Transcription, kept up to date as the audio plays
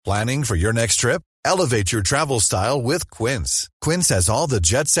Planning for your next trip? Elevate your travel style with Quince. Quince has all the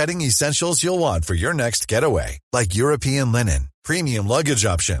jet-setting essentials you'll want for your next getaway, like European linen, premium luggage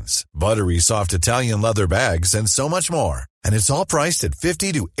options, buttery soft Italian leather bags, and so much more. And it's all priced at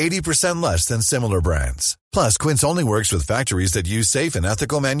 50 to 80% less than similar brands. Plus, Quince only works with factories that use safe and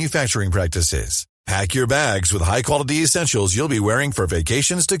ethical manufacturing practices. Pack your bags with high-quality essentials you'll be wearing for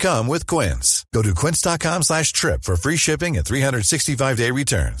vacations to come with Quince. Go to quince.com/trip for free shipping and 365-day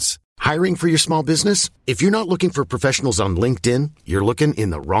returns. Hiring for your small business? If you're not looking for professionals on LinkedIn, you're looking in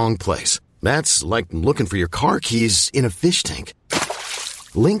the wrong place. That's like looking for your car keys in a fish tank.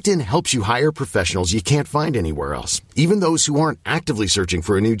 LinkedIn helps you hire professionals you can't find anywhere else, even those who aren't actively searching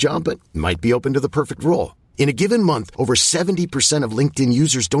for a new job but might be open to the perfect role. In a given month, over 70% of LinkedIn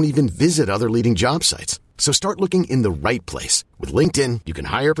users don't even visit other leading job sites. So start looking in the right place. With LinkedIn, you can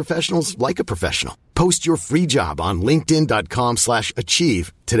hire professionals like a professional. Post your free job on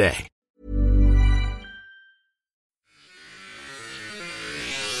linkedin.com/achieve today.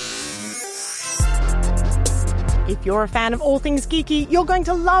 If you're a fan of all things geeky, you're going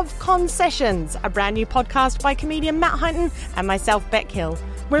to love Concessions, a brand new podcast by comedian Matt Hunton and myself, Beck Hill,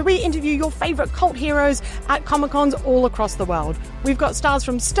 where we interview your favourite cult heroes at Comic-Cons all across the world. We've got stars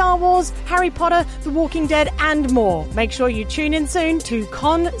from Star Wars, Harry Potter, The Walking Dead, and more. Make sure you tune in soon to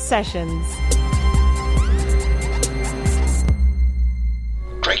Concessions.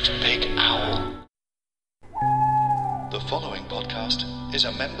 Great Big Owl. The following podcast is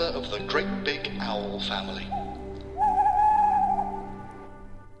a member of the Great Big Owl family.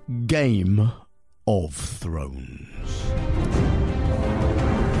 Game of Thrones.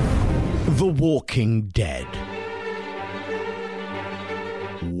 The Walking Dead.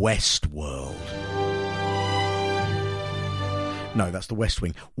 Westworld. No, that's the West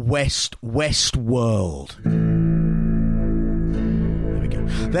Wing. Westworld. There we go.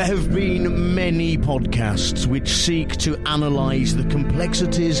 There have been many podcasts which seek to analyse the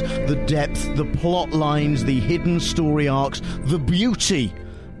complexities, the depth, the plot lines, the hidden story arcs, the beauty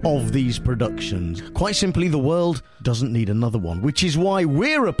of these productions. Quite simply, the world doesn't need another one, which is why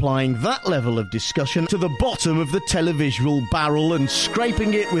we're applying that level of discussion to the bottom of the televisual barrel and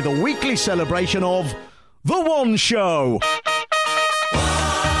scraping it with a weekly celebration of The One Show.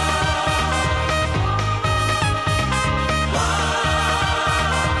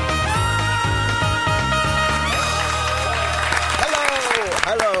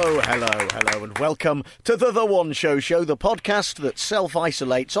 Hello, and welcome to the One Show, the podcast that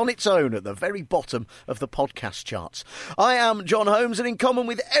self-isolates on its own at the very bottom of the podcast charts. I am John Holmes, and in common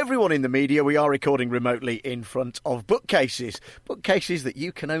with everyone in the media, we are recording remotely in front of bookcases that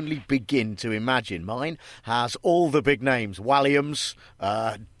you can only begin to imagine. Mine has all the big names: Walliams,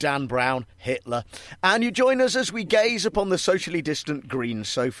 Dan Brown, Hitler, and you join us as we gaze upon the socially distant green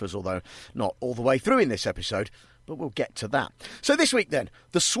sofas, although not all the way through in this episode. But we'll get to that. So this week then,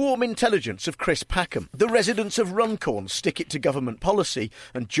 the swarm intelligence of Chris Packham, the residents of Runcorn stick it to government policy,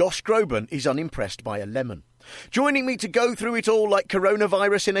 and Josh Groban is unimpressed by a lemon. Joining me to go through it all like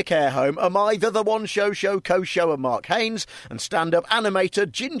coronavirus in a care home are my The One Show co-shower Mark Haynes and stand-up animator,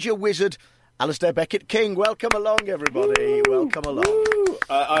 ginger wizard, Alistair Beckett-King. Welcome along, everybody. Woo! Welcome along.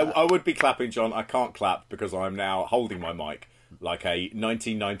 I would be clapping, John. I can't clap because I'm now holding my mic like a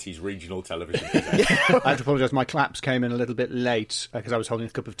 1990s regional television presenter. I have to apologise. My claps came in a little bit late because I was holding a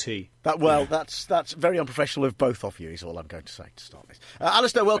cup of tea. That's very unprofessional of both of you, is all I'm going to say to start with.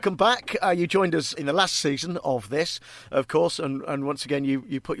 Alistair, welcome back. You joined us in the last season of this, of course, and once again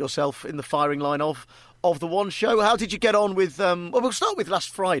you put yourself in the firing line of The One Show. How did you get on with... well, we'll start with last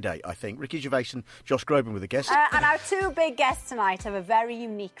Friday, I think. Ricky Gervais and Josh Groban were the guests. And our two big guests tonight have a very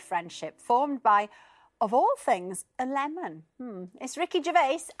unique friendship formed by, of all things, a lemon. It's Ricky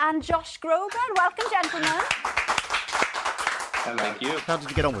Gervais and Josh Groban. Welcome, gentlemen. Thank you. How did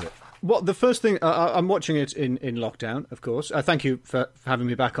you get on with it? Well, the first thing, I'm watching it in lockdown, of course. Thank you for having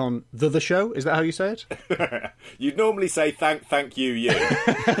me back on The Show. Is that how you say it? You'd normally say thank you.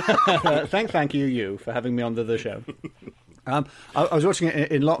 Thank you for having me on The Show. I was watching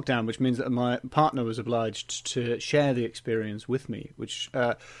it in lockdown, which means that my partner was obliged to share the experience with me, which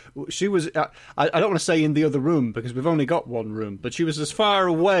she was, I don't want to say in the other room because we've only got one room, but she was as far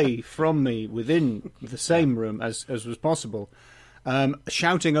away from me within the same room as was possible.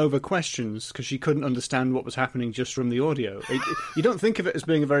 Shouting over questions because she couldn't understand what was happening just from the audio. You don't think of it as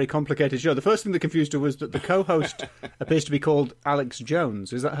being a very complicated show. The first thing that confused her was that the co-host appears to be called Alex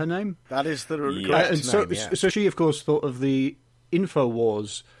Jones. Is that her name? That is the correct name, yeah. So she, of course, thought of the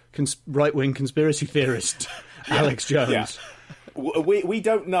InfoWars right-wing conspiracy theorist Alex Jones. Yeah. We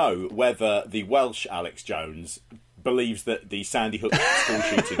don't know whether the Welsh Alex Jones believes that the Sandy Hook school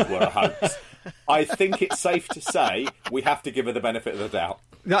shootings were a hoax, I think it's safe to say we have to give her the benefit of the doubt.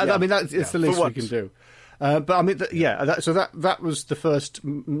 I mean, it's the least we can do. But I mean, that was the first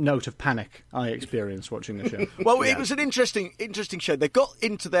note of panic I experienced watching the show. Well, it was an interesting show. They've got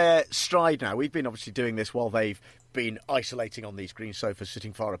into their stride now. We've been obviously doing this while they've been isolating on these green sofas,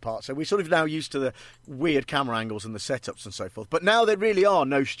 sitting far apart. So we're sort of now used to the weird camera angles and the setups and so forth. But now there really are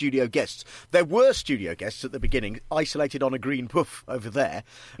no studio guests. There were studio guests at the beginning, isolated on a green poof over there.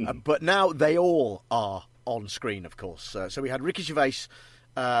 But now they all are on screen, of course. So we had Ricky Gervais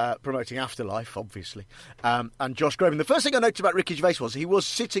promoting Afterlife, obviously, and Josh Groban. The first thing I noticed about Ricky Gervais was he was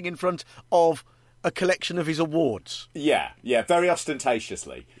sitting in front of a collection of his awards. Yeah, very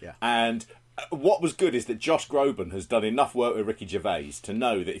ostentatiously. Yeah. And what was good is that Josh Groban has done enough work with Ricky Gervais to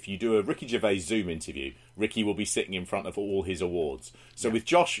know that if you do a Ricky Gervais Zoom interview, Ricky will be sitting in front of all his awards. So with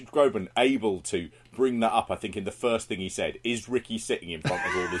Josh Groban able to bring that up, I think in the first thing he said, is Ricky sitting in front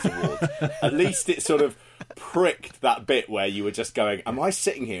of all his awards? At least it sort of pricked that bit where you were just going, am I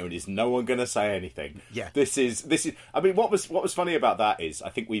sitting here and is no one going to say anything? Yeah. This is. I mean, what was funny about that is I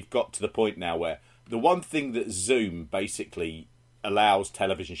think we've got to the point now where the one thing that Zoom basically allows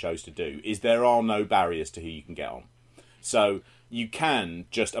television shows to do is there are no barriers to who you can get on. So you can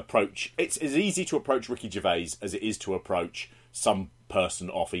just approach... It's as easy to approach Ricky Gervais as it is to approach some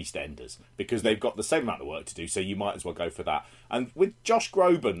person off EastEnders, because they've got the same amount of work to do, so you might as well go for that. And with Josh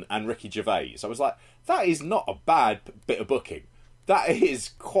Groban and Ricky Gervais, I was like, that is not a bad bit of booking. That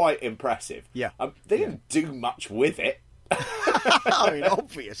is quite impressive. Yeah. They didn't do much with it. I mean,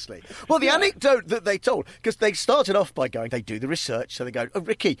 obviously. Well, the anecdote that they told, because they started off by going, they do the research, so they go, oh,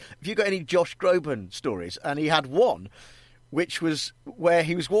 Ricky, have you got any Josh Groban stories? And he had one, which was where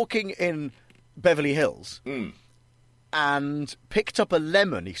he was walking in Beverly Hills and picked up a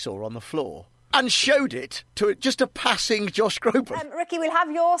lemon he saw on the floor and showed it to just a passing Josh Groban. Ricky, we'll have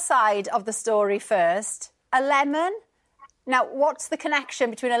your side of the story first. A lemon? Now, what's the connection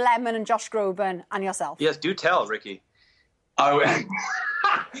between a lemon and Josh Groban and yourself? Yes, do tell, Ricky. Oh,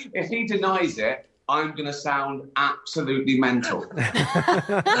 if he denies it, I'm going to sound absolutely mental.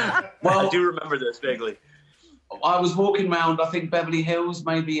 Well, I do remember this vaguely. I was walking around, I think Beverly Hills,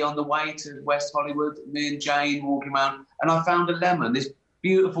 maybe on the way to West Hollywood, me and Jane walking around, and I found a lemon, this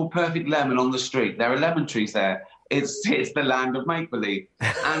beautiful, perfect lemon on the street. There are lemon trees there. It's the land of make-believe.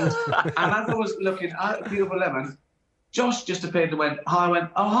 And as I was looking at a beautiful lemon, Josh just appeared and went, hi. I went,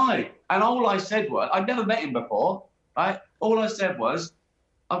 oh, hi. And all I said was, I'd never met him before, right? All I said was,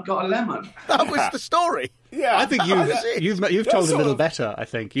 I've got a lemon. That was the story. Yeah, I think you've told a little better. I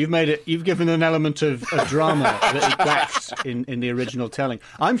think you've given an element of drama that it lacks in the original telling.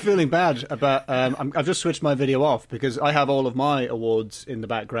 I'm feeling bad about. I've just switched my video off because I have all of my awards in the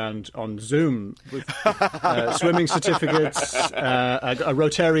background on Zoom with swimming certificates, a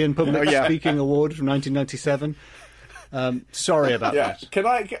Rotarian Public Speaking Award from 1997. Sorry about that. Can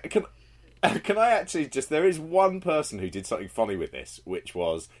I actually just... There is one person who did something funny with this, which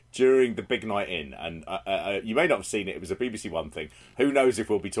was during the big night in, and you may not have seen it, it was a BBC One thing. Who knows if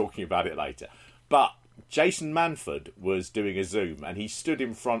we'll be talking about it later. But Jason Manford was doing a Zoom, and he stood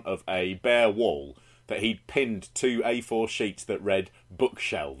in front of a bare wall that he'd pinned 2 A4 sheets that read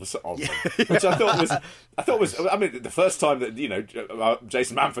bookshelves on them, which I thought was. I mean, the first time that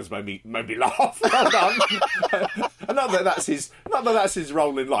Jason Manford's made me laugh. Well done. not that that's his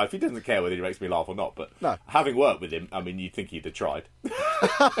role in life. He doesn't care whether he makes me laugh or not. But having worked with him, I mean, you'd think he'd have tried.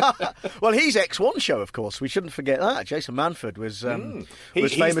 Well, he's X1 show, of course. We shouldn't forget that. Jason Manford was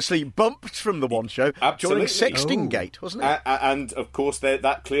famously bumped from the One Show during Sexting Gate, wasn't he? And of course,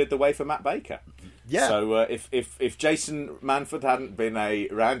 that cleared the way for Matt Baker. Yeah. So if Jason Manford hadn't been a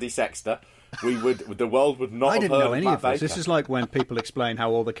Randy Sexter, the world would not have heard of Matt Baker. I didn't know any of this. This is like when people explain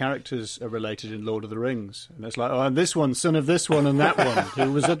how all the characters are related in Lord of the Rings. And it's like, and this one, son of this one and that one,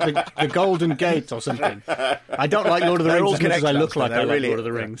 who was at the Golden Gate or something. I don't like Lord of the Rings as much as I look like I like Lord of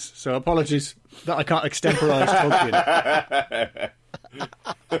the Rings. So apologies that I can't extemporise Tolkien.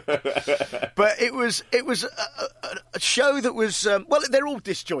 But it was a show that was they're all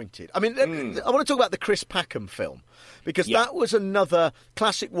disjointed. I mean, I want to talk about the Chris Packham film because that was another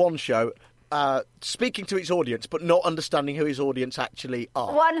classic One show speaking to its audience but not understanding who his audience actually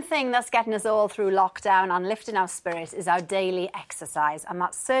are. One thing that's getting us all through lockdown and lifting our spirits is our daily exercise, and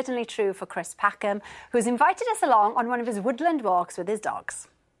that's certainly true for Chris Packham, who's invited us along on one of his woodland walks with his dogs.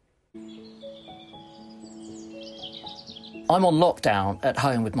 I'm on lockdown at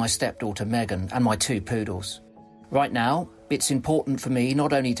home with my stepdaughter Megan and my 2 poodles. Right now, it's important for me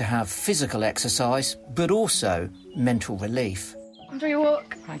not only to have physical exercise, but also mental relief. Enjoy your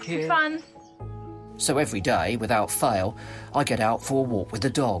walk. Thank you. Have fun. So every day, without fail, I get out for a walk with the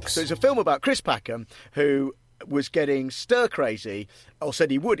dogs. So it's a film about Chris Packham, who was getting stir-crazy, or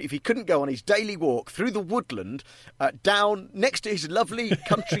said he would if he couldn't go on his daily walk through the woodland down next to his lovely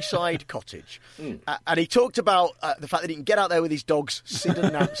countryside cottage. And he talked about the fact that he can get out there with his dogs, Sid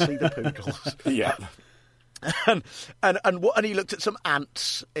and Nancy the poodles. Yeah. And he looked at some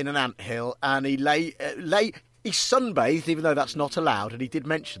ants in an anthill, and he he sunbathed, even though that's not allowed, and he did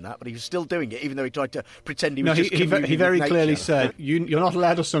mention that, but he was still doing it, even though he tried to pretend he was just communing he very with clearly nature. said, you're not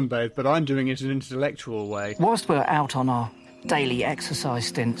allowed to sunbathe, but I'm doing it in an intellectual way. Whilst we're out on our daily exercise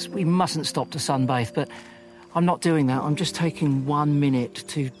stints, we mustn't stop to sunbathe, but I'm not doing that. I'm just taking 1 minute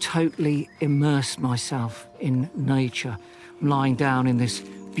to totally immerse myself in nature. I'm lying down in this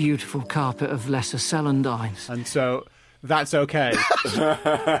beautiful carpet of lesser celandines. And so that's okay. Do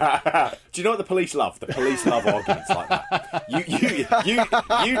you know what the police love? The police love arguments like that. You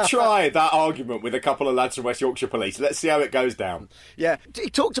try that argument with a couple of lads from West Yorkshire Police. Let's see how it goes down. Yeah,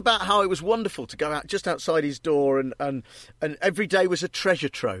 he talked about how it was wonderful to go out just outside his door, and every day was a treasure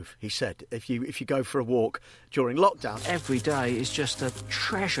trove. He said, if you go for a walk during lockdown, Every day is just a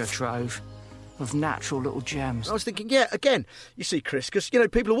treasure trove of natural little gems. I was thinking, yeah, again, you see, Chris, because,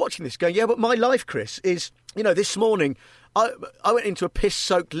 people are watching this going, yeah, but my life, Chris, is, this morning I went into a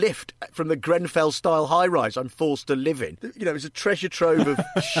piss-soaked lift from the Grenfell-style high-rise I'm forced to live in. It was a treasure trove of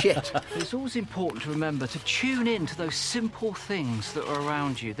shit. It's always important to remember to tune in to those simple things that are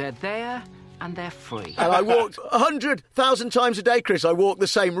around you. They're there and they're free. And I walked 100,000 times a day, Chris. I walk the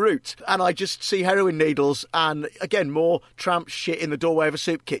same route, and I just see heroin needles and, again, more tramp shit in the doorway of a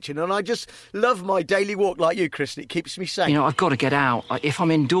soup kitchen. And I just love my daily walk like you, Chris, and it keeps me sane. I've got to get out. If I'm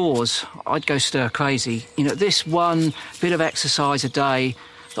indoors, I'd go stir crazy. This one bit of exercise a day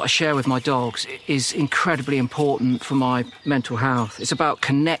that I share with my dogs is incredibly important for my mental health. It's about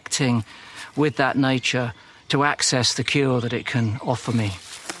connecting with that nature to access the cure that it can offer me.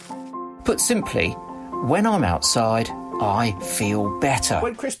 Put simply, when I'm outside, I feel better.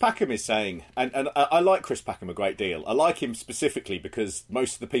 When Chris Packham is saying, and I like Chris Packham a great deal, I like him specifically because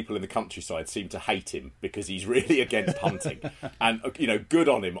most of the people in the countryside seem to hate him because he's really against hunting. And, good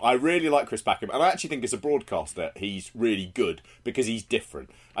on him. I really like Chris Packham. And I actually think as a broadcaster, he's really good because he's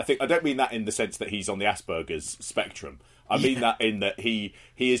different. I don't mean that in the sense that he's on the Asperger's spectrum. I mean that in that he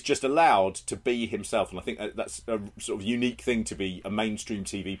is just allowed to be himself, and I think that's a sort of unique thing to be a mainstream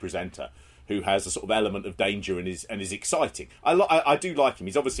TV presenter who has a sort of element of danger and is exciting. I do like him.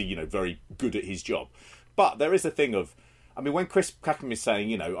 He's obviously very good at his job, but there is a thing of, when Chris Packham is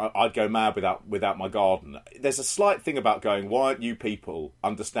saying I'd go mad without my garden. There's a slight thing about going, why aren't you people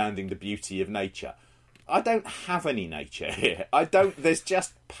understanding the beauty of nature? I don't have any nature here. There's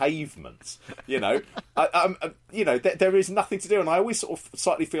just pavements, there is nothing to do. And I always sort of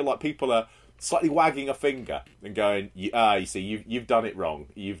slightly feel like people are slightly wagging a finger and going, you see, you've done it wrong.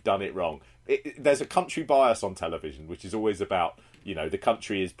 You've done it wrong. There's a country bias on television, which is always about, the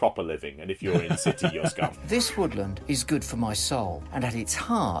country is proper living, and if you're in the city, you're scum. This woodland is good for my soul, and at its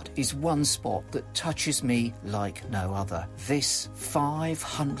heart is one spot that touches me like no other. This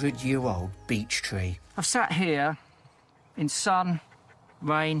 500-year-old beech tree. I've sat here in sun,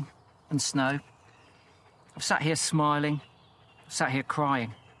 rain and snow. I've sat here smiling. I've sat here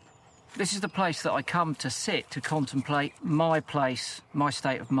crying. This is the place that I come to sit, to contemplate my place, my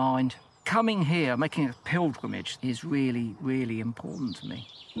state of mind. Coming here, making a pilgrimage, is really, really important to me.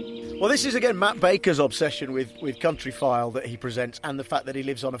 Well, this is, again, Matt Baker's obsession with Countryfile that he presents, and the fact that he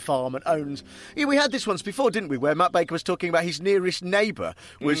lives on a farm and owns... Yeah, we had this once before, didn't we, where Matt Baker was talking about his nearest neighbour.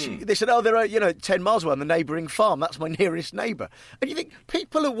 They said, there are, 10 miles away on the neighbouring farm. That's my nearest neighbour. And you think,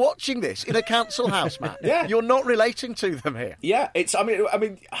 people are watching this in a council house, Matt. Yeah. You're not relating to them here. Yeah, I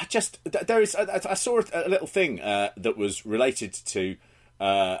saw a little thing that was related to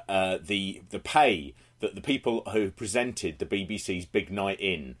the pay that the people who presented the BBC's Big Night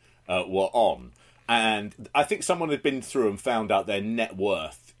In were on. And I think someone had been through and found out their net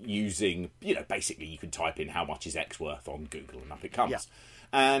worth using, basically you can type in how much is X worth on Google and up it comes. Yeah.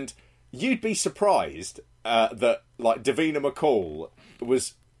 And you'd be surprised that, Davina McCall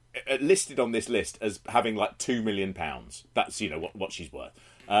was listed on this list as having, £2 million. That's, what she's worth.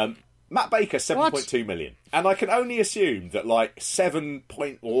 Matt Baker, 7.2 million. And I can only assume that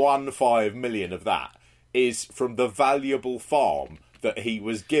 7.15 million of that is from the valuable farm that he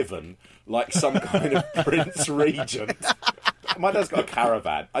was given, some kind of Prince Regent. My dad's got a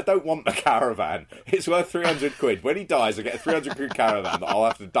caravan. I don't want a caravan. It's worth 300 quid. When he dies, I get a 300 quid caravan that I'll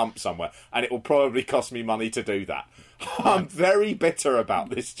have to dump somewhere, and it will probably cost me money to do that. I'm very bitter about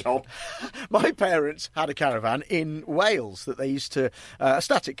this, John. My parents had a caravan in Wales that they used to, a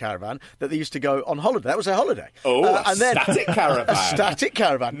static caravan that they used to go on holiday. That was their holiday. Oh, static caravan. A static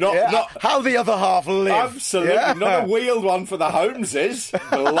caravan. Not how the other half live. Absolutely. Yeah. Not a wheeled one for the Holmeses.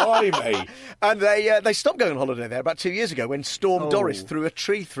 Blimey. And they stopped going on holiday there about 2 years ago when Storm Doris threw a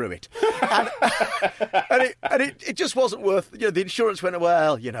tree through it. And it just wasn't worth, the insurance went,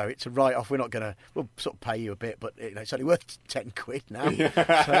 well, it's a write-off. We'll sort of pay you a bit, but it's only worth 10 quid now. Yeah.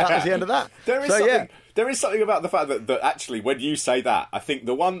 So that was the end of that. There is something about the fact that actually, when you say that, I think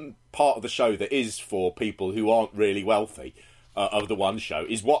the one part of the show that is for people who aren't really wealthy of the one show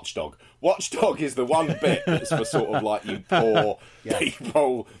is Watchdog. Watchdog is the one bit that's for sort of like you poor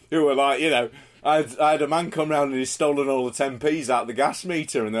people who are like, I had a man come round and he's stolen all the 10p's out of the gas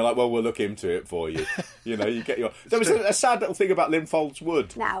meter, and they're like, well, we'll look into it for you. You get your... There was a sad little thing about Lynn Folds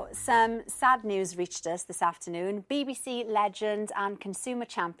Wood. Now, some sad news reached us this afternoon. BBC legend and consumer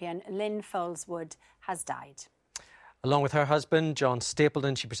champion Lynn Folds Wood has died. Along with her husband, John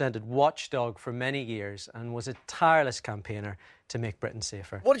Stapleton, she presented Watchdog for many years and was a tireless campaigner to make Britain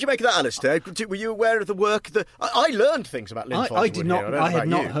safer. What did you make of that, Alistair? Were you aware of the work that... I learned things about Lynn Folds Wood. I did not. I had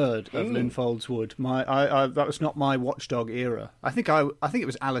not heard of Mm. Lynn Folds Wood. That was not my Watchdog era. I think it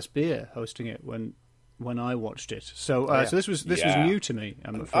was Alice Beer hosting it when I watched it. So this was new to me,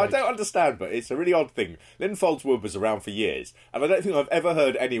 I'm afraid. I don't understand, but it's a really odd thing. Lynn Folds Wood was around for years, and I don't think I've ever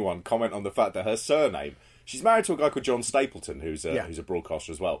heard anyone comment on the fact that her surname... She's married to a guy called John Stapleton, who's a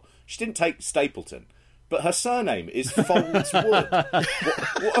broadcaster as well. She didn't take Stapleton, but her surname is Folds Wood.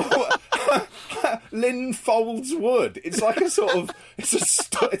 Lynn Folds Wood. It's like a sort of...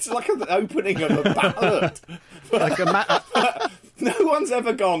 It's like an opening of a ballad. No one's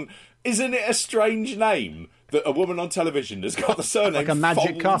ever gone, isn't it a strange name that a woman on television has got the surname like a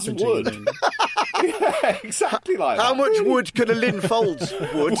magic Folds carpenter Wood? Yeah, exactly like that. How much wood could a Lynn Folds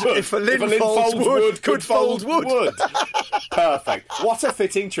wood if a Lynn Folds Wood could fold wood? Perfect. What a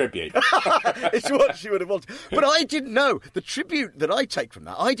fitting tribute. It's what she would have wanted. But I didn't know, the tribute that I take from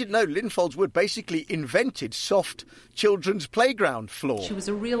that, I didn't know Lynn Folds Wood basically invented soft children's playground floor. She was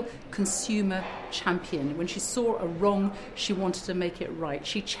a real consumer champion. When she saw a wrong, she wanted to make it right.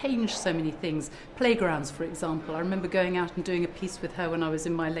 She changed so many things. Playgrounds, for example. I remember going out and doing a piece with her when I was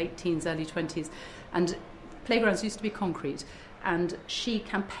in my late teens, early 20s, and playgrounds used to be concrete. And she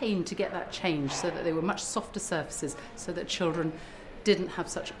campaigned to get that changed so that they were much softer surfaces so that children didn't have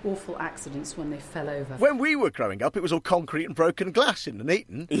such awful accidents when they fell over. When we were growing up, it was all concrete and broken glass in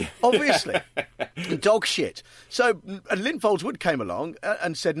Nuneaton, obviously. Dog shit. So Lynn Folds Wood came along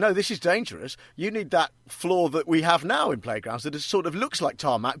and said, no, this is dangerous. You need that floor that we have now in playgrounds that sort of looks like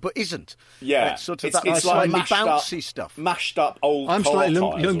tarmac but isn't. Yeah. It's sort of that slightly bouncy stuff. Mashed up old I'm car slightly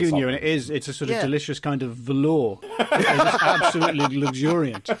tyres younger or than you, and something. it's a sort of delicious kind of velour. It's absolutely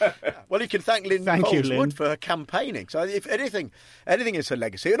luxuriant. Well, you can thank Lynn Folds Wood for her campaigning. So if anything is her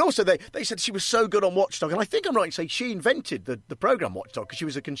legacy. And also they said she was so good on Watchdog, and I think I'm right in saying she invented the programme Watchdog because she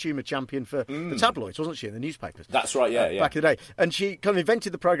was a consumer champion for the tabloids, wasn't she, in the newspapers? That's right, yeah. Back in the day. And she kind of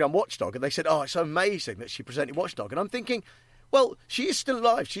invented the programme Watchdog, and they said, oh, it's so amazing that she presented Watchdog. And I'm thinking, well, she is still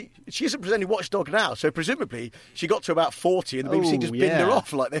alive. She isn't presenting Watchdog now, so presumably she got to about 40 and the BBC just binned her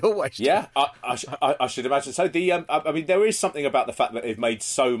off like they always do. Yeah, I should imagine. So I mean, there is something about the fact that they've made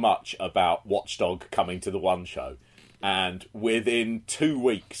so much about Watchdog coming to the One Show, and within 2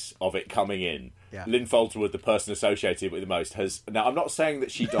 weeks of it coming in, Lynn Folds Wood, the person associated with it the most, has... Now, I'm not saying that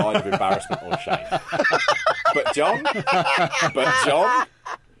she died of embarrassment or shame, but John,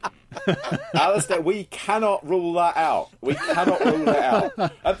 Alistair, we cannot rule that out. We cannot rule it out.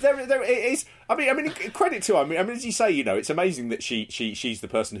 There it is. I mean, credit to her. I mean, as you say, it's amazing that she's the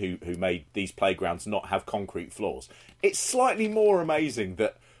person who made these playgrounds not have concrete floors. It's slightly more amazing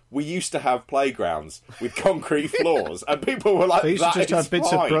that we used to have playgrounds with concrete floors, and people were like, they used to just have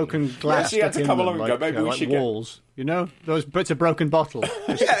bits of broken glass. She had to come along and go, maybe we like should walls. Those bits of broken bottle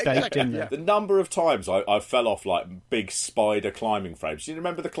baked in there. The number of times I fell off like big spider climbing frames. Do you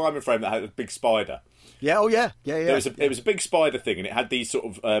remember the climbing frame that had a big spider? Yeah, oh yeah. It was a big spider thing, and it had these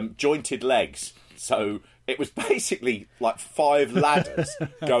sort of jointed legs. So it was basically like 5 ladders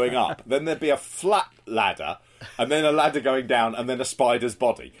going up. Then there'd be a flat ladder, and then a ladder going down, and then a spider's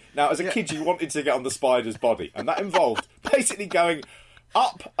body. Now, as a kid, you wanted to get on the spider's body, and that involved basically going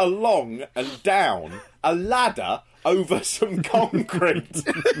up, along, and down a ladder over some concrete.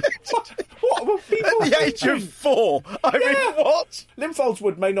 What were people at the age of 4? I mean, what? Lynn Folds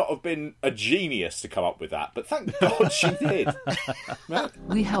Wood may not have been a genius to come up with that, but thank God she did.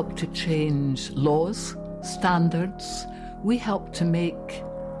 We help to change laws, standards. We help to make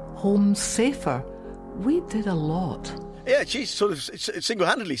homes safer. We did a lot. Yeah, she sort of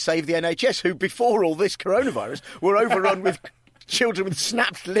single-handedly saved the NHS, who before all this coronavirus were overrun with children with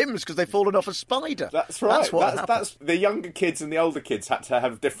snapped limbs because they've fallen off a spider. That's right. That's the younger kids and the older kids had to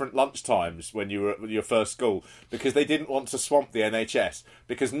have different lunch times when you were at your first school because they didn't want to swamp the NHS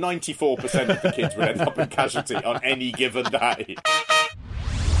because 94% of the kids would end up in casualty on any given day.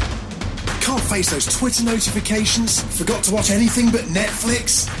 Can't face those Twitter notifications? Forgot to watch anything but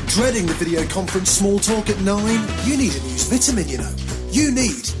Netflix? Dreading the video conference small talk at 9? You need a news vitamin, you know. You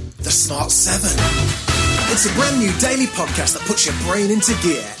need the Smart 7. It's a brand new daily podcast that puts your brain into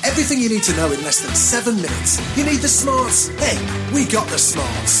gear. Everything you need to know in less than 7 minutes. You need the smarts? Hey, we got the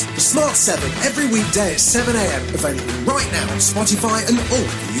smarts. The Smart 7 every weekday at 7 a.m. Available right now on Spotify and all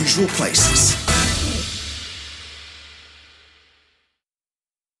the usual places.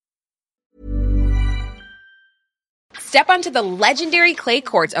 Step onto the legendary clay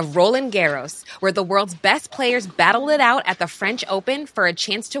courts of Roland Garros, where the world's best players battle it out at the French Open for a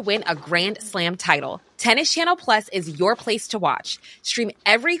chance to win a Grand Slam title. Tennis Channel Plus is your place to watch. Stream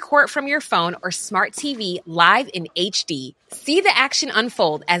every court from your phone or smart TV live in HD. See the action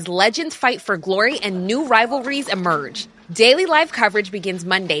unfold as legends fight for glory and new rivalries emerge. Daily live coverage begins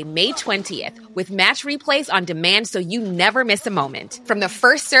Monday, May 20th, with match replays on demand so you never miss a moment. From the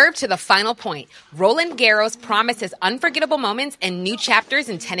first serve to the final point, Roland Garros promises unforgettable moments and new chapters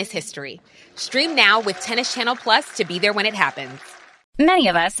in tennis history. Stream now with Tennis Channel Plus to be there when it happens. Many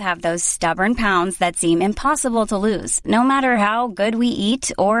of us have those stubborn pounds that seem impossible to lose, no matter how good we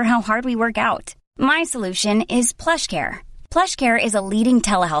eat or how hard we work out. My solution is PlushCare. PlushCare is a leading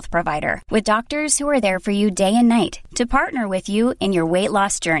telehealth provider with doctors who are there for you day and night to partner with you in your weight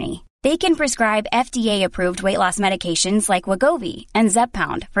loss journey. They can prescribe FDA-approved weight loss medications like Wegovy and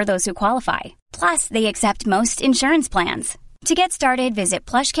Zepbound for those who qualify. Plus, they accept most insurance plans. To get started, visit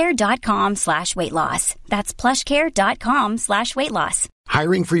plushcare.com/weightloss. That's plushcare.com/weightloss.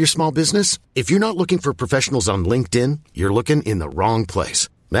 Hiring for your small business? If you're not looking for professionals on LinkedIn, you're looking in the wrong place.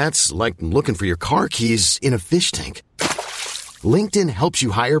 That's like looking for your car keys in a fish tank. LinkedIn helps you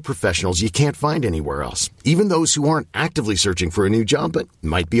hire professionals you can't find anywhere else, even those who aren't actively searching for a new job but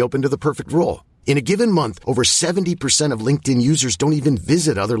might be open to the perfect role. In a given month, over 70% of LinkedIn users don't even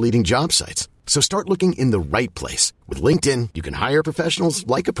visit other leading job sites. So start looking in the right place. With LinkedIn, you can hire professionals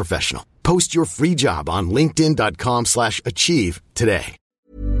like a professional. Post your free job on linkedin.com/achieve today.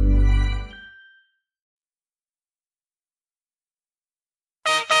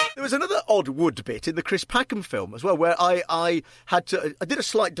 There was another odd wood bit in the Chris Packham film as well, where I did a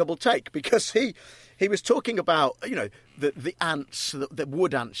slight double take because he was talking about, you know, the ants, the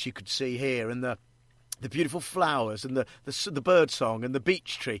wood ants you could see here, and the beautiful flowers and the bird song and the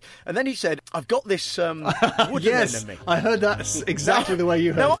beech tree. And then he said, I've got this wooden enemy. I heard that exactly the way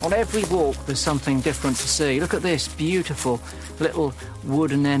you heard. On every walk, there's something different to see. Look at this beautiful little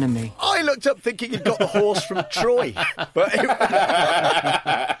wooden enemy. I looked up thinking he'd got the horse from Troy. But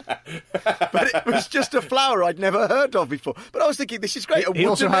it was just a flower I'd never heard of before. But I was thinking, this is great. He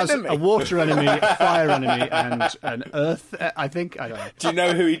also has a water enemy, a fire enemy, and an earth, I think. I don't know. Do you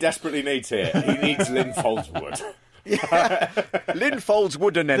know who he desperately needs here? He needs Lynn Foldswood. Yeah. Lynn Folds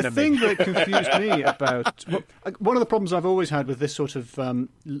wooden enemy. The thing that confused me about one of the problems I've always had with this sort of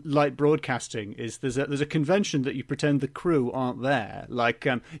light broadcasting is there's a convention that you pretend the crew aren't there. Like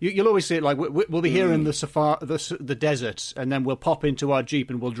you'll always see it like we'll be here in the desert, and then we'll pop into our Jeep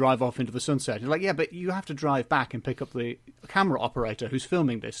and we'll drive off into the sunset. You're like, yeah, but you have to drive back and pick up the camera operator who's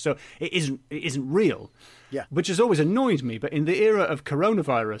filming this, so it isn't real. Yeah. Which has always annoyed me, but in the era of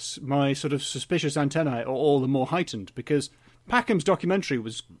coronavirus, my sort of suspicious antennae are all the more heightened, because Packham's documentary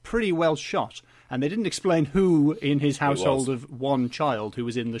was pretty well shot, and they didn't explain who in his household of one child who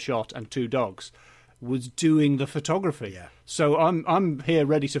was in the shot and 2 dogs was doing the photography. Yeah. So I'm here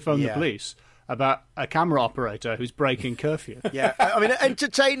ready to phone the police about a camera operator who's breaking curfew. Yeah, I mean,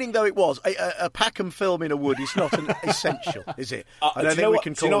 entertaining though it was, a Packham film in a wood is not an essential, is it? I don't think we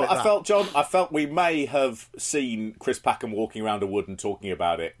can call it that. I felt we may have seen Chris Packham walking around a wood and talking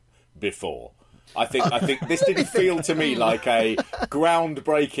about it before. I think this didn't feel to me like a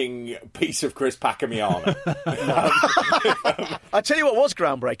groundbreaking piece of Chris Packhamiana. I tell you what was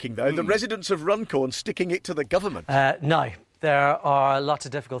groundbreaking, though, the residents of Runcorn sticking it to the government. No. There are lots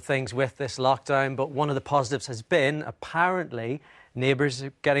of difficult things with this lockdown, but one of the positives has been, apparently, neighbours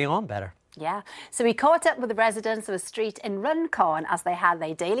are getting on better. Yeah, so we caught up with the residents of a street in Runcorn as they had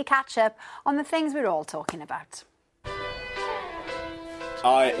their daily catch-up on the things we're all talking about.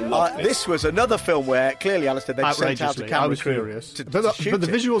 I love this was another film where clearly, Alistair, they sent out a camera I was crew furious. to But shoot the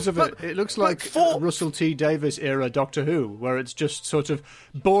visuals of it looks like for Russell T Davies era Doctor Who, where it's just sort of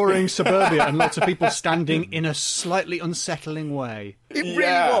boring suburbia and lots of people standing in a slightly unsettling way. It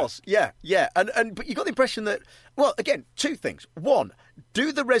really was, yeah. But you got the impression that, well, again, two things. One,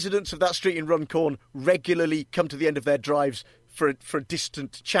 do the residents of that street in Runcorn regularly come to the end of their drives for a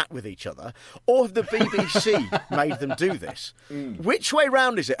distant chat with each other, or have the BBC made them do this? Which way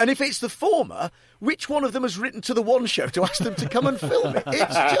round is it? And if it's the former, which one of them has written to the One Show to ask them to come and film it?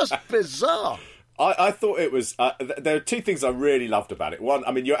 It's just bizarre. I thought it was... there are two things I really loved about it. One,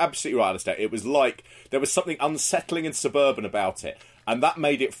 I mean, you're absolutely right, Alistair. It was like there was something unsettling and suburban about it, and that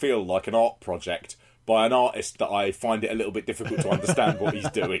made it feel like an art project by an artist that I find it a little bit difficult to understand what he's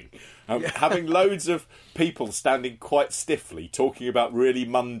doing. Having loads of people standing quite stiffly talking about really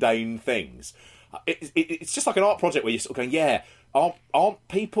mundane things. It's just like an art project where you're sort of going, aren't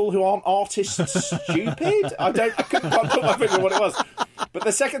people who aren't artists stupid? I couldn't quite put my finger on what it was. But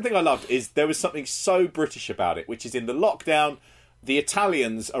the second thing I loved is there was something so British about it, which is in the lockdown, the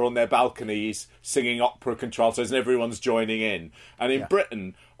Italians are on their balconies singing opera contraltos and everyone's joining in. And in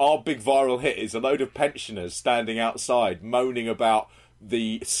Britain, our big viral hit is a load of pensioners standing outside moaning about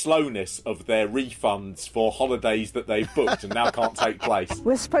the slowness of their refunds for holidays that they've booked and now can't take place.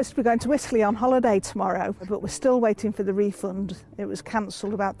 We're supposed to be going to Italy on holiday tomorrow, but we're still waiting for the refund. It was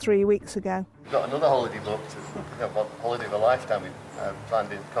cancelled about 3 weeks ago. We've got another holiday booked, holiday of a lifetime. We've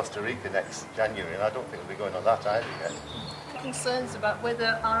planned in Costa Rica next January, and I don't think we'll be going on that either yet. Concerns about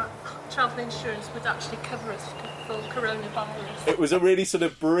whether our travel insurance would actually cover us for coronavirus. It was a really sort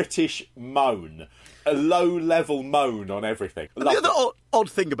of British moan, a low-level moan on everything. And the other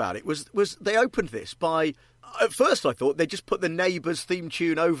odd thing about it was they opened this by... At first I thought they just put the Neighbours theme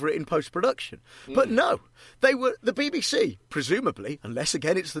tune over it in post-production. But no, the BBC, presumably, unless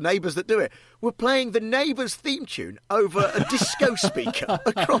again it's the Neighbours that do it, were playing the Neighbours theme tune over a disco speaker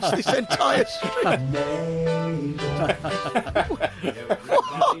across this entire street.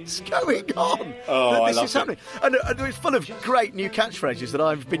 What's going on? Oh, this is happening. And it's full of great new catchphrases that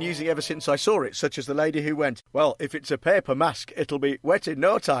I've been using ever since I saw it, such as the lady who went, well, if it's a paper mask, it'll be wet in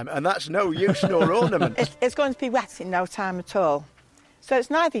no time, and that's no use nor ornament. It's going to be wet in no time at all. So it's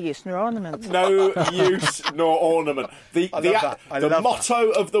neither use nor ornament. No use nor ornament. The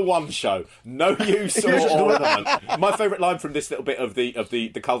motto of the One Show: no use or ornament. My favourite line from this little bit of the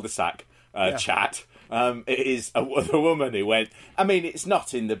cul-de-sac chat. It is the woman who went, I mean, it's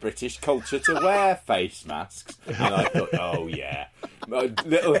not in the British culture to wear face masks. And I thought, oh, yeah. My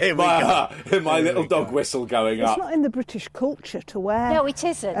little dog whistle going up. It's not in the British culture to wear No, it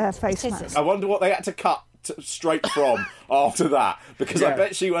isn't. face masks. I wonder what they had to cut straight from after that, because I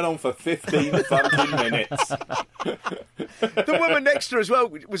bet she went on for 15 fucking minutes. The woman next to her as well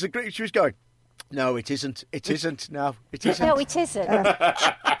was she was going, no, it isn't. It isn't. No, it isn't. No, it isn't.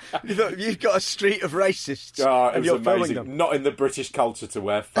 You thought you've got a street of racists. Oh, it and was you're amazing. them. Not in the British culture to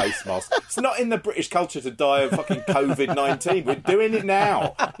wear face masks. It's not in the British culture to die of fucking COVID-19. We're doing it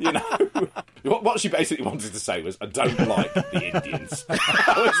now. You know. What she basically wanted to say was, I don't like the Indians.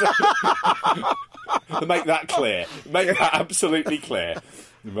 To make that clear. Make that absolutely clear.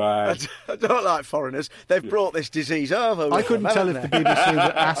 Right. I don't like foreigners. They've brought this disease over. I couldn't tell if the BBC were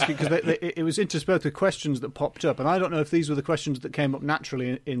asking, because it was interspersed with questions that popped up, and I don't know if these were the questions that came up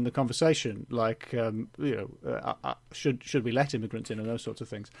naturally in the conversation, like should we let immigrants in and those sorts of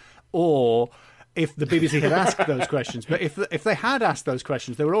things, or if the BBC had asked those questions. But if they had asked those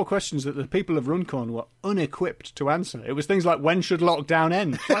questions, they were all questions that the people of Runcorn were unequipped to answer. It was things like, when should lockdown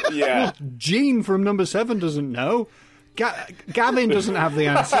end? Yeah. Gene from Number 7 doesn't know. Gavin doesn't have the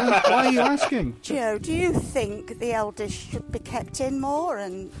answer. Why are you asking? Joe, do you think the elders should be kept in more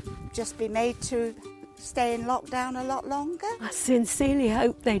and just be made to stay in lockdown a lot longer? I sincerely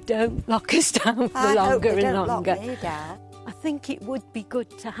hope they don't lock us down for I longer hope they and don't longer. Lock me down. I think it would be good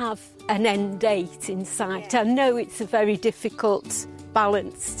to have an end date in sight. I know it's a very difficult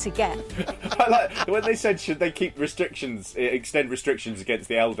balance to get. I like when they said, should they extend restrictions against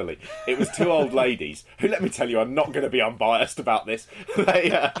the elderly? It was two old ladies who, let me tell you, I'm not going to be unbiased about this.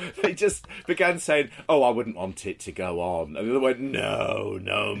 They just began saying, oh, I wouldn't want it to go on. And the other went,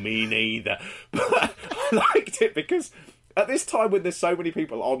 no, me neither. But I liked it because at this time when there's so many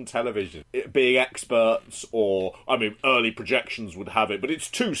people on television, being experts or, early projections would have it, but it's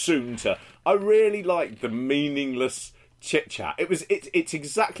too soon to... I really like the meaningless chit-chat. It's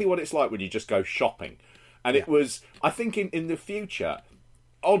exactly what it's like when you just go shopping. And it was, I think in the future,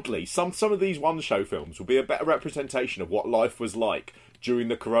 oddly, some of these one-show films will be a better representation of what life was like during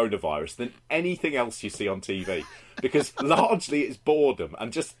the coronavirus than anything else you see on TV. Because largely it's boredom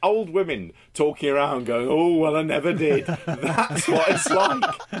and just old women talking around going, oh, well, I never did. That's what it's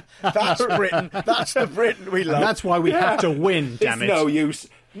like. That's Britain. That's the Britain we love. And that's why we have to win, damn it. It's no use.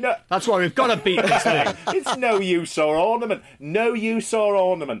 No, that's why we've got to beat this thing. It's no use or ornament. No use or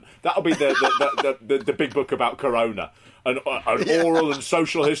ornament. That'll be the big book about Corona. An oral and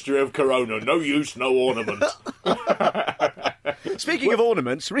social history of Corona. No use, no ornament. Speaking of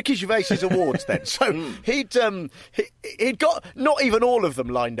ornaments, Ricky Gervais's awards then. So he'd got not even all of them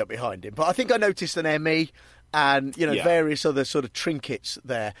lined up behind him, but I think I noticed an Emmy and various other sort of trinkets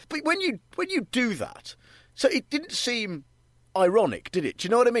there. But when you do that, so it didn't seem ironic, did it? Do you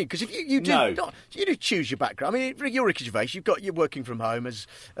know what I mean? Because if you do choose your background. I mean, you're Ricky Gervais. You're working from home as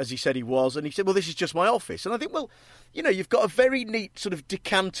he said he was, and he said, "Well, this is just my office." And I think, well, you've got a very neat sort of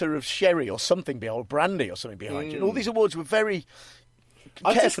decanter of sherry or something behind, or brandy or something behind you. And all these awards were very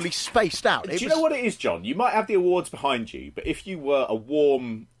carefully spaced out. Do you know what it is, John? You might have the awards behind you, but if you were a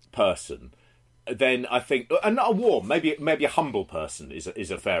warm person, then I think, and not a warm, maybe a humble person is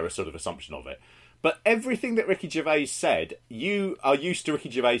a fairer sort of assumption of it. But everything that Ricky Gervais said, you are used to Ricky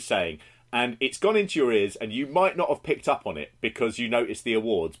Gervais saying, and it's gone into your ears, and you might not have picked up on it because you noticed the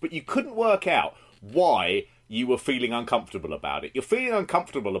awards, but you couldn't work out why you were feeling uncomfortable about it. You're feeling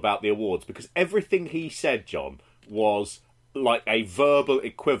uncomfortable about the awards because everything he said, John, was like a verbal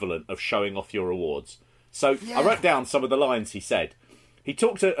equivalent of showing off your awards. So I wrote down some of the lines he said. He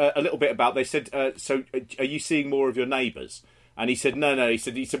talked a little bit about, they said, so are you seeing more of your neighbours? And he said, no. He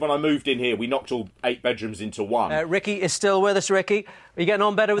said, when I moved in here, we knocked all 8 bedrooms into one. Ricky is still with us, Ricky. Are you getting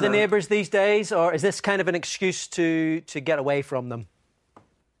on better with the neighbours these days? Or is this kind of an excuse to get away from them?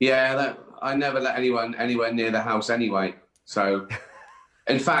 Yeah, I never let anyone anywhere near the house anyway. So,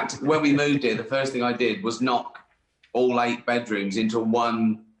 in fact, when we moved here, the first thing I did was knock all 8 bedrooms into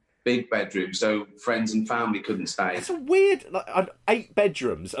one big bedroom so friends and family couldn't stay. It's a weird, 8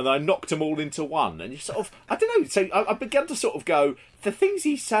 bedrooms, and I knocked them all into one. And you sort of, I don't know, so I began to sort of go, the things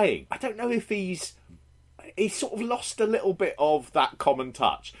he's saying, I don't know if he's sort of lost a little bit of that common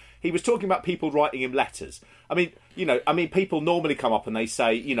touch. He was talking about people writing him letters. I mean, people normally come up and they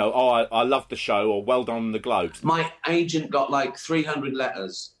say, I love the show, or well done on the Globes. My agent got like 300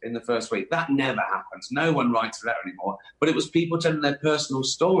 letters in the first week. That never happens. No one writes a letter anymore. But it was people telling their personal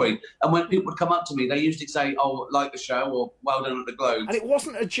story. And when people would come up to me, they usually say, oh, like the show, or well done on the Globes. And it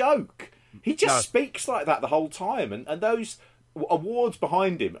wasn't a joke. He just speaks like that the whole time. And those awards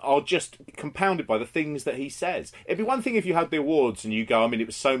behind him are just compounded by the things that he says. It'd be one thing if you had the awards and you go, I mean, it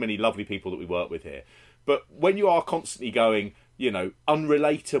was so many lovely people that we work with here. But when you are constantly going,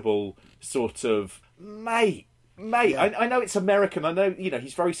 unrelatable sort of, mate, I know it's American. I know,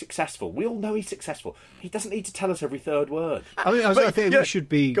 he's very successful. We all know he's successful. He doesn't need to tell us every third word. I think we should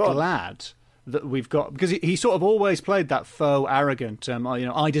be glad that we've got, because he sort of always played that faux arrogant,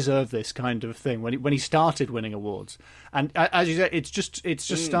 I deserve this kind of thing when he started winning awards. And as you say, it's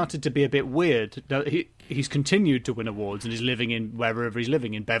just started to be a bit weird. He's continued to win awards and is living in wherever he's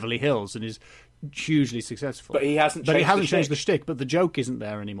living in Beverly Hills and is hugely successful. But he hasn't changed the shtick, but the joke isn't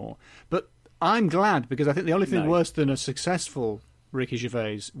there anymore. But I'm glad, because I think the only thing worse than a successful Ricky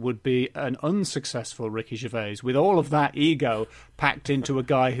Gervais would be an unsuccessful Ricky Gervais with all of that ego packed into a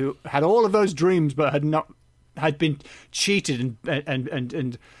guy who had all of those dreams but had been cheated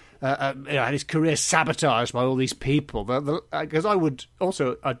and had his career sabotaged by all these people. Because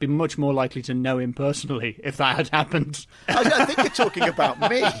I'd be much more likely to know him personally if that had happened. I think you're talking about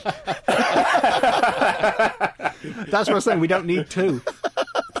me. That's what I'm saying. We don't need two.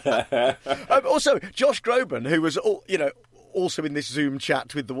 Also, Josh Groban, who was also in this Zoom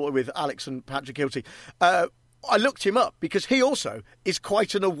chat with Alex and Patrick Hilty, I looked him up because he also is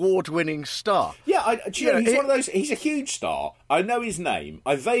quite an award-winning star. Yeah, he's one of those. He's a huge star. I know his name.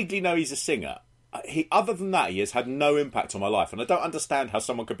 I vaguely know he's a singer. Other than that, he has had no impact on my life, and I don't understand how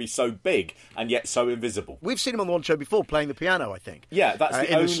someone could be so big and yet so invisible. We've seen him on the One Show before playing the piano, I think. Yeah, that's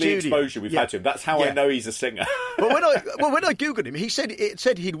the only exposure we've had to him. That's how I know he's a singer. But when I googled him, it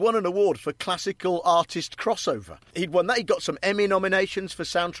said he'd won an award for classical artist crossover. He'd won that. He got some Emmy nominations for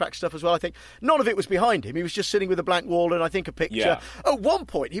soundtrack stuff as well, I think. None of it was behind him. He was just sitting with a blank wall and I think a picture. Yeah. At one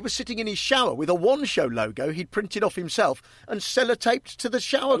point, he was sitting in his shower with a One Show logo he'd printed off himself and sellotaped to the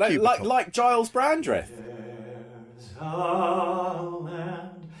shower cubicle. Like Giles Brandreth. There's a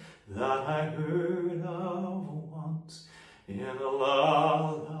land that I heard of once in a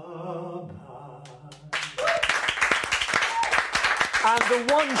lullaby. And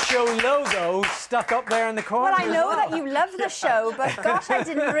the One Show logo stuck up there in the corner. Well, I know that you love the show, but gosh, I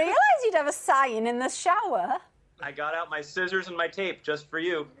didn't realise you'd have a sign in the shower. I got out my scissors and my tape just for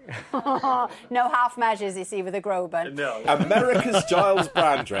you. No half measures, you see, with a Groban. No. America's Giles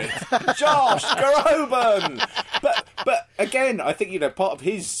Brandreth, Josh Groban. But again, I think, part of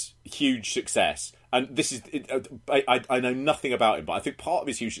his huge success, and this is, I know nothing about him, but I think part of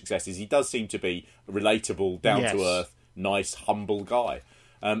his huge success is he does seem to be a relatable, down-to-earth, nice, humble guy.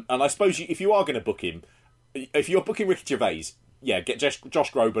 And I suppose if you are going to book him, if you're booking Ricky Gervais, get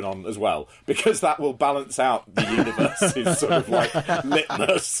Josh Groban on as well, because that will balance out the universe's sort of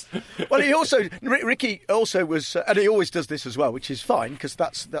litmus. Well, Ricky also was, and he always does this as well, which is fine because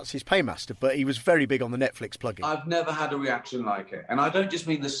that's his paymaster. But he was very big on the Netflix plugin. I've never had a reaction like it, and I don't just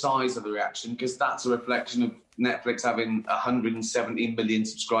mean the size of the reaction, because that's a reflection of Netflix having 170 million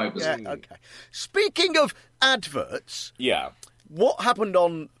subscribers. Yeah, okay. Speaking of adverts, yeah, what happened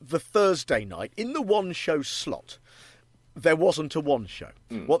on the Thursday night in the one show slot? There wasn't a one show.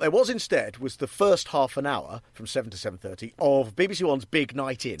 What there was instead was the first half an hour from 7 to 7:30 of BBC One's Big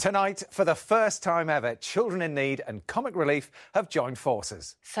Night In. Tonight, for the first time ever, Children in Need and Comic Relief have joined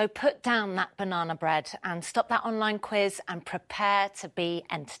forces. So put down that banana bread and stop that online quiz and prepare to be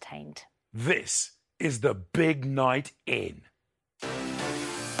entertained. This is the Big Night In.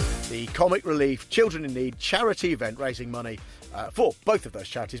 The Comic Relief Children in Need charity event raising money for both of those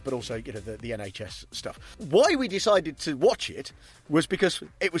charities, but also the NHS stuff. Why we decided to watch it was because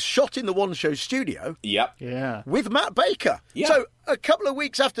it was shot in the One Show studio. Yep. Yeah. With Matt Baker. Yeah. So a couple of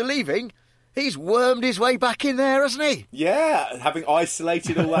weeks after leaving, he's wormed his way back in there, hasn't he? Yeah, having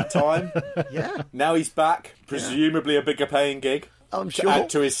isolated all that time. Yeah. Now he's back, presumably a bigger paying gig. I'm to sure. add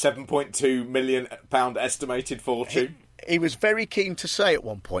to his £7.2 million estimated fortune. He was very keen to say at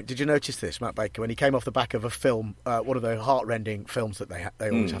one point, did you notice this, Matt Baker, when he came off the back of a film, one of the heart-rending films that they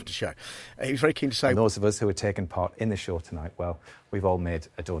always have to show, he was very keen to say... And those of us who are taking part in the show tonight, well, we've all made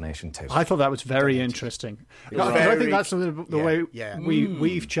a donation too. I thought that was very interesting. I think that's the way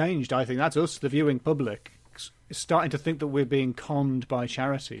we've changed. I think that's us, the viewing public, starting to think that we're being conned by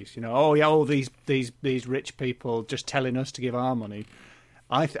charities. These rich people just telling us to give our money.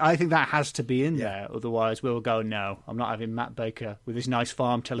 I think that has to be in there, otherwise we'll go, no, I'm not having Matt Baker with his nice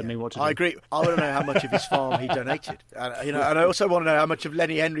farm telling me what to do. I agree. I want to know how much of his farm he donated. And I also want to know how much of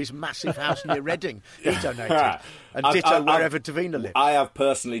Lenny Henry's massive house near Reading he donated. And ditto wherever Davina lives. I have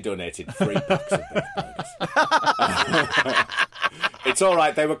personally donated 3 packs of burgers. It's all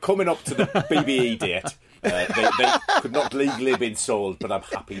right, they were coming up to the BBE date. They could not legally have been sold, but I'm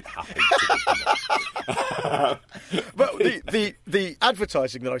happy to give them. But the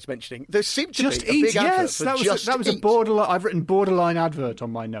advertising that I was mentioning, there seemed to Just be a Eat, big advert yes, for that was a borderline. I've written borderline advert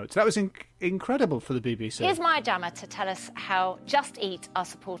on my notes. That was incredible for the BBC. Here's Maya Jama to tell us how Just Eat are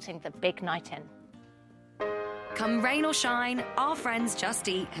supporting the Big Night In. Come rain or shine, our friends Just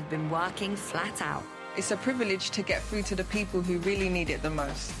Eat have been working flat out. It's a privilege to get food to the people who really need it the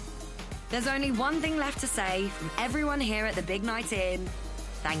most. There's only one thing left to say from everyone here at the Big Night In.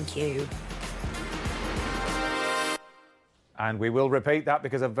 Thank you. And we will repeat that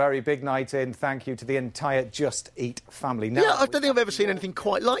because a very big night in. Thank you to the entire Just Eat family. Now, I don't think I've ever seen anything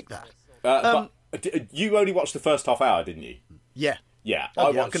quite like that. But you only watched the first half hour, didn't you? Yeah. Yeah,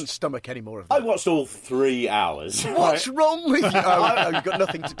 I couldn't stomach any more of that. I watched all 3 hours. What's wrong with you? You've got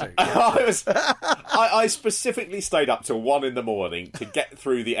nothing to do. I specifically stayed up till 1 a.m. to get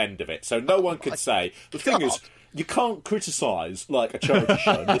through the end of it, so no one could say. The thing is, you can't criticise like a charity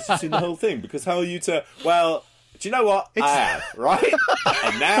show. This is in the whole thing, because how are you to? Well, do you know what? I have, right?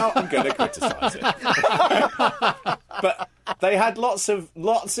 And now I'm going to criticise it. But they had lots of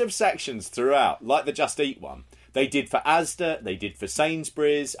sections throughout, like the Just Eat one. They did for Asda, they did for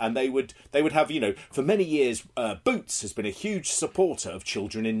Sainsbury's, and they would have, for many years, Boots has been a huge supporter of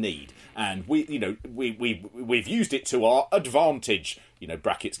children in need, and we've used it to our advantage.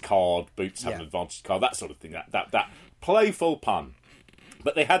 Brackets card, Boots have an advantage card, that sort of thing. That playful pun.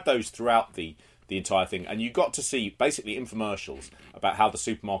 But they had those throughout the entire thing, and you got to see basically infomercials about how the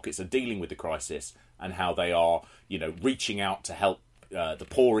supermarkets are dealing with the crisis and how they are, reaching out to help the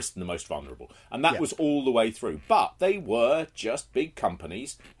poorest and the most vulnerable. And that was all the way through. But they were just big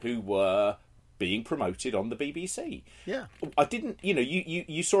companies who were being promoted on the BBC. Yeah. I didn't,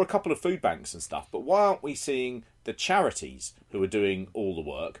 you saw a couple of food banks and stuff, but why aren't we seeing the charities who are doing all the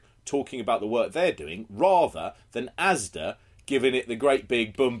work talking about the work they're doing rather than Asda giving it the great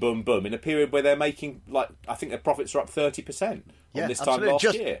big boom, boom, boom in a period where they're making, I think their profits are up 30%. Yeah, on this absolutely. time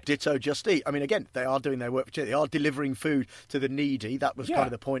last year. Ditto Just Eat. I mean, again, they are doing their work for charity. They are delivering food to the needy. That was kind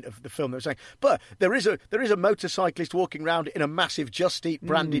of the point of the film they were saying. But there is a motorcyclist walking around in a massive Just Eat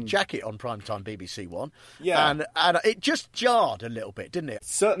branded jacket on primetime BBC One. Yeah. And it just jarred a little bit, didn't it?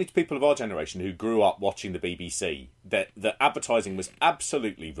 Certainly to people of our generation who grew up watching the BBC, that the advertising was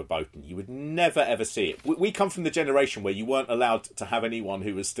absolutely verboten. You would never, ever see it. We come from the generation where you weren't allowed to have anyone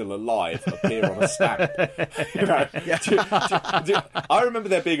who was still alive appear on a stamp. You know? I remember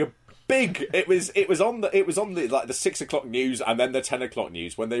there being a big. It was on the like the 6 o'clock news and then the 10 o'clock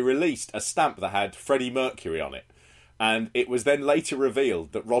news when they released a stamp that had Freddie Mercury on it, and it was then later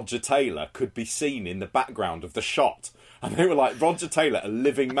revealed that Roger Taylor could be seen in the background of the shot. And they were like, Roger Taylor, a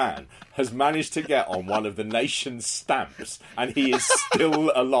living man, has managed to get on one of the nation's stamps, and he is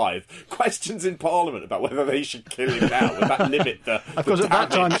still alive. Questions in Parliament about whether they should kill him now. Would that limit the Of course, the at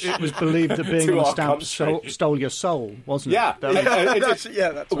that time, damage it was believed that being to on our stamp stole your soul, wasn't yeah.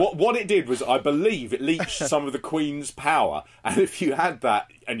 it? What it did was, I believe, it leached some of the Queen's power, and if you had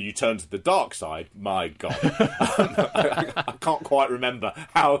that and you turned to the dark side, my God, I can't quite remember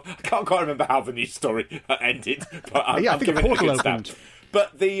how the news story ended. But I'm I think a portal opened.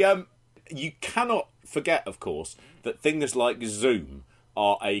 But you cannot forget, of course, that things like Zoom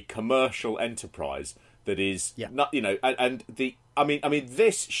are a commercial enterprise that is not, you know, and I mean,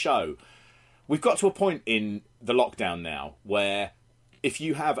 this show, we've got to a point in the lockdown now where if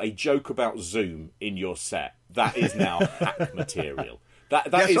you have a joke about Zoom in your set, that is now hack material.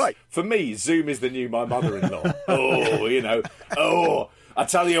 That is right. For me, Zoom is the new my mother-in-law. I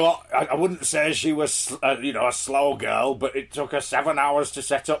tell you what, I wouldn't say she was, a slow girl, but it took her 7 hours to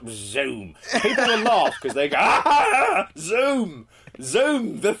set up Zoom. People will laugh because they go, Zoom,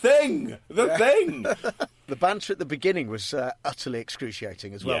 the thing. The banter at the beginning was utterly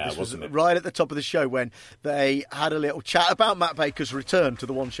excruciating as well. Yeah, this was wasn't it? right at the top of the show when they had a little chat about Matt Baker's return to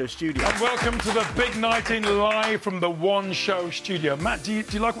the One Show studio. And welcome to the Big Night In live from the One Show studio. Matt, do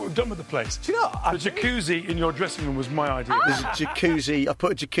you like what we've done with the place? Do you know, the jacuzzi in your dressing room was my idea. There's a jacuzzi. I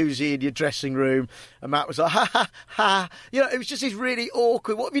put a jacuzzi in your dressing room, and Matt was like, ha, ha, ha. You know, it was just this really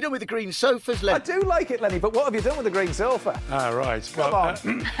awkward. What have you done with the green sofas, Lenny? I do like it, Lenny, but what have you done with the green sofa? Right. Come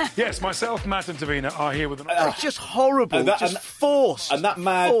on. Yes, myself, Matt and Davina are here with it's just horrible, forced. And that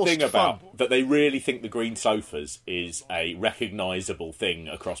mad forced thing about fun. that they really think the green sofas is a recognisable thing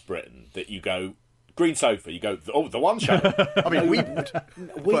across Britain. That you go, green sofa, you go, oh, the One Show. I mean, we would.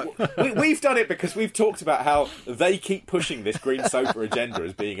 We've done it because we've talked about how they keep pushing this green sofa agenda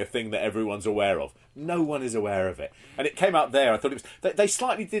as being a thing that everyone's aware of. No one is aware of it. And it came out there. I thought it was... They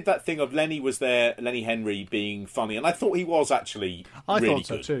slightly did that thing of Lenny Henry being funny, and I thought he was actually really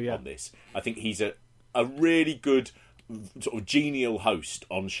good on this. I think he's a really good sort of genial host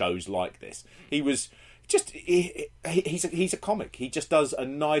on shows like this. He was just he's a comic. He just does a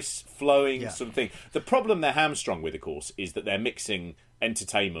nice flowing sort of thing. The problem they're hamstrung with, of course, is that they're mixing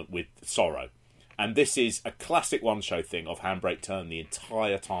entertainment with sorrow, and this is a classic One Show thing of handbrake turn the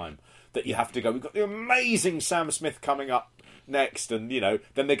entire time. That you have to go. We've got the amazing Sam Smith coming up next, and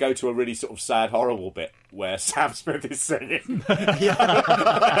then they go to a really sort of sad, horrible bit where Sam Smith is singing.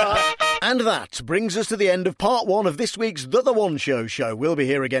 And that brings us to the end of part 1 of this week's The One Show show. We'll be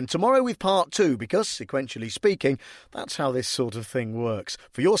here again tomorrow with part 2 because, sequentially speaking, that's how this sort of thing works.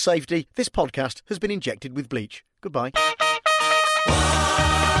 For your safety, this podcast has been injected with bleach. Goodbye.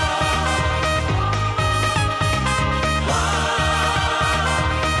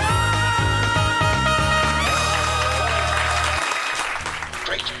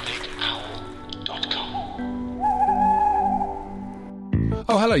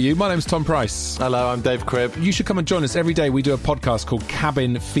 Oh, hello, you. My name's Tom Price. Hello, I'm Dave Cribb. You should come and join us every day. We do a podcast called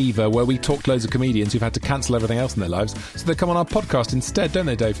Cabin Fever, where we talk to loads of comedians who've had to cancel everything else in their lives. So they come on our podcast instead, don't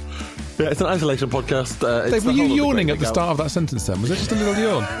they, Dave? Yeah, it's an isolation podcast. Dave, were you yawning at the start of that sentence then? Was it just a little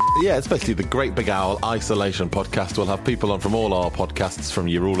yawn? Yeah, it's basically the Great Big Owl Isolation Podcast. We'll have people on from all our podcasts, from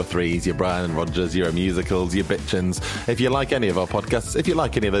your Rule of Threes, your Brian Rogers, your musicals, your Bitchins. If you like any of our podcasts, if you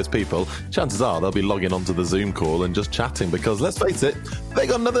like any of those people, chances are they'll be logging onto the Zoom call and just chatting because, let's face it, they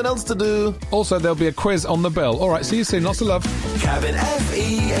got nothing else to do. Also, there'll be a quiz on the bill. All right, see you soon. Lots of love. Cabin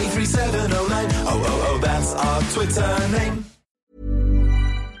FE83709. Oh, that's our Twitter name.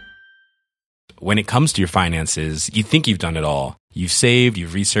 When it comes to your finances, you think you've done it all. You've saved,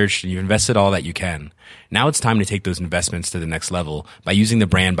 you've researched, and you've invested all that you can. Now it's time to take those investments to the next level by using the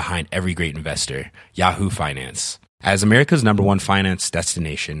brand behind every great investor, Yahoo Finance. As America's #1 finance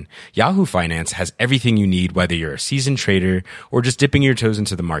destination, Yahoo Finance has everything you need, whether you're a seasoned trader or just dipping your toes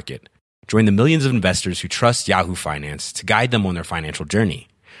into the market. Join the millions of investors who trust Yahoo Finance to guide them on their financial journey.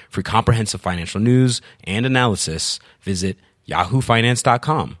 For comprehensive financial news and analysis, visit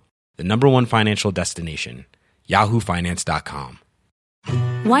yahoofinance.com, the #1 financial destination, yahoofinance.com.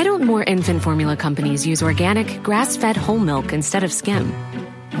 Why don't more infant formula companies use organic, grass-fed whole milk instead of skim?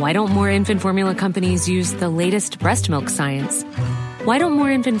 Why don't more infant formula companies use the latest breast milk science? Why don't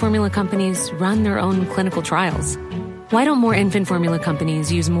more infant formula companies run their own clinical trials? Why don't more infant formula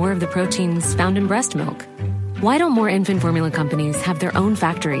companies use more of the proteins found in breast milk? Why don't more infant formula companies have their own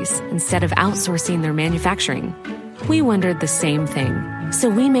factories instead of outsourcing their manufacturing? We wondered the same thing. So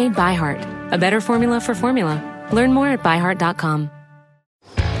we made ByHeart, a better formula for formula. Learn more at byheart.com.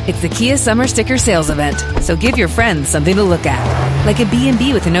 It's the Kia Summer Sticker Sales Event, so give your friends something to look at. Like a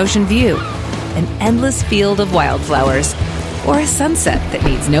B&B with an ocean view, an endless field of wildflowers, or a sunset that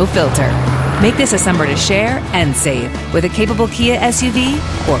needs no filter. Make this a summer to share and save with a capable Kia SUV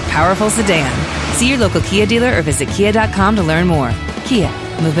or powerful sedan. See your local Kia dealer or visit kia.com to learn more. Kia,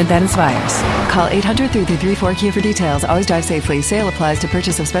 movement that inspires. Call 800-3334-KIA for details. Always drive safely. Sale applies to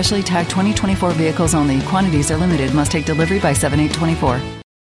purchase of specially tagged 2024 vehicles only. Quantities are limited. Must take delivery by 7/8/24.